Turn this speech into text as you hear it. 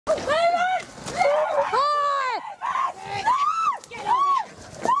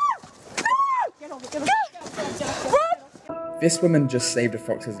This woman just saved a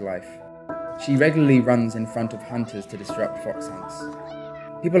fox's life. She regularly runs in front of hunters to disrupt fox hunts.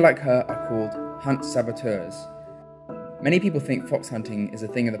 People like her are called hunt saboteurs. Many people think fox hunting is a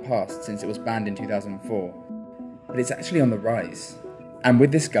thing of the past since it was banned in 2004, but it's actually on the rise. And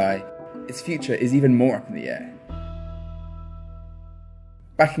with this guy, its future is even more up in the air.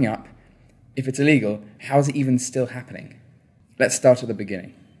 Backing up, if it's illegal, how is it even still happening? Let's start at the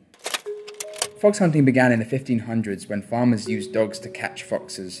beginning. Fox hunting began in the 1500s when farmers used dogs to catch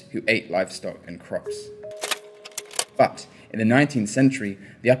foxes who ate livestock and crops. But in the 19th century,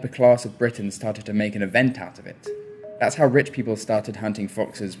 the upper class of Britain started to make an event out of it. That's how rich people started hunting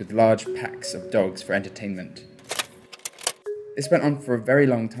foxes with large packs of dogs for entertainment. This went on for a very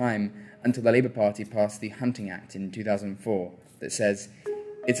long time until the Labour Party passed the Hunting Act in 2004 that says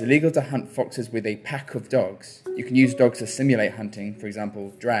it's illegal to hunt foxes with a pack of dogs. You can use dogs to simulate hunting, for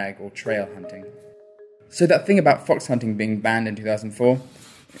example, drag or trail hunting. So that thing about fox hunting being banned in 2004?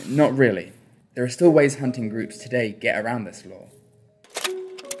 Not really. There are still ways hunting groups today get around this law.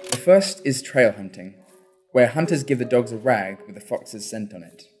 The first is trail hunting, where hunters give the dogs a rag with the fox's scent on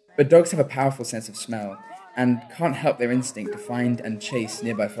it. But dogs have a powerful sense of smell and can't help their instinct to find and chase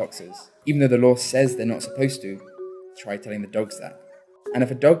nearby foxes, even though the law says they're not supposed to. Try telling the dogs that. And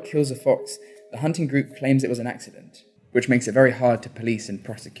if a dog kills a fox, the hunting group claims it was an accident, which makes it very hard to police and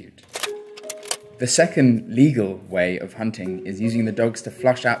prosecute. The second legal way of hunting is using the dogs to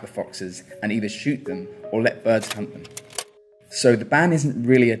flush out the foxes and either shoot them or let birds hunt them. So the ban isn't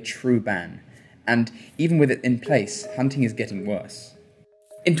really a true ban, and even with it in place, hunting is getting worse.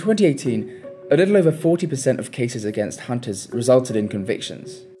 In 2018, a little over 40% of cases against hunters resulted in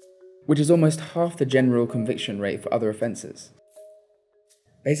convictions, which is almost half the general conviction rate for other offences.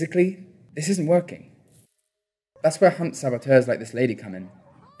 Basically, this isn't working. That's where hunt saboteurs like this lady come in.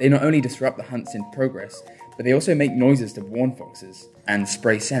 They not only disrupt the hunts in progress, but they also make noises to warn foxes and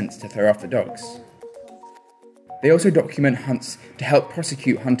spray scents to throw off the dogs. They also document hunts to help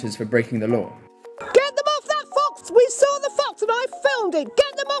prosecute hunters for breaking the law. Get them off that fox! We saw the fox and I filmed it!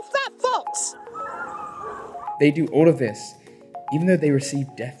 Get them off that fox! They do all of this, even though they receive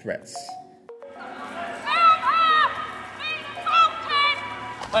death threats.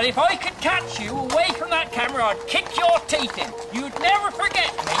 Well, if I could catch you away from that camera, I'd kick your teeth in. You'd never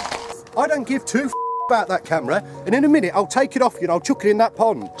forget me. I don't give two about that camera, and in a minute I'll take it off you and I'll chuck it in that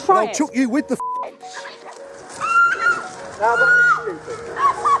pond. Try and I'll it. chuck you with the Now that's stupid.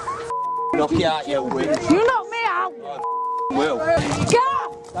 Knock you out, you win. You knock me out! Will. Get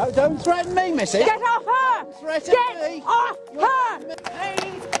off! No, don't threaten me, missy. Get off her! Threaten Get me. off her!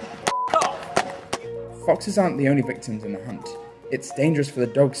 Foxes aren't the only victims in the hunt. It's dangerous for the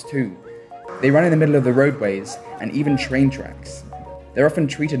dogs too. They run in the middle of the roadways and even train tracks. They're often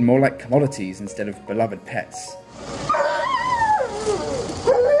treated more like commodities instead of beloved pets.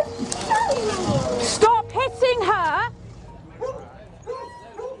 Stop hitting her!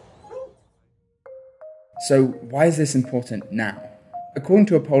 So why is this important now? According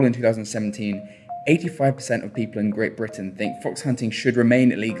to a poll in 2017, 85% of people in Great Britain think fox hunting should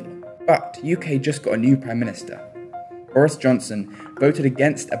remain illegal. But UK just got a new Prime Minister. Boris Johnson voted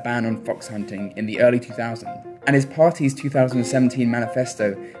against a ban on fox hunting in the early 2000s, and his party's 2017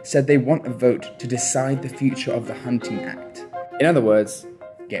 manifesto said they want a vote to decide the future of the Hunting Act. In other words,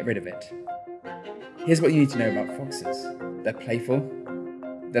 get rid of it. Here's what you need to know about foxes. They're playful,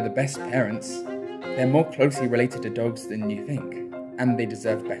 they're the best parents, they're more closely related to dogs than you think, and they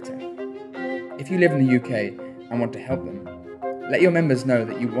deserve better. If you live in the UK and want to help them, let your members know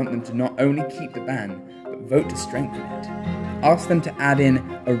that you want them to not only keep the ban, but vote to strengthen it. Ask them to add in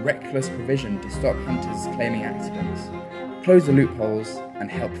a reckless provision to stop hunters claiming accidents, close the loopholes,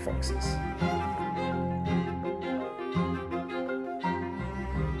 and help foxes.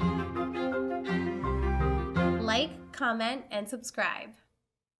 Like, comment, and subscribe.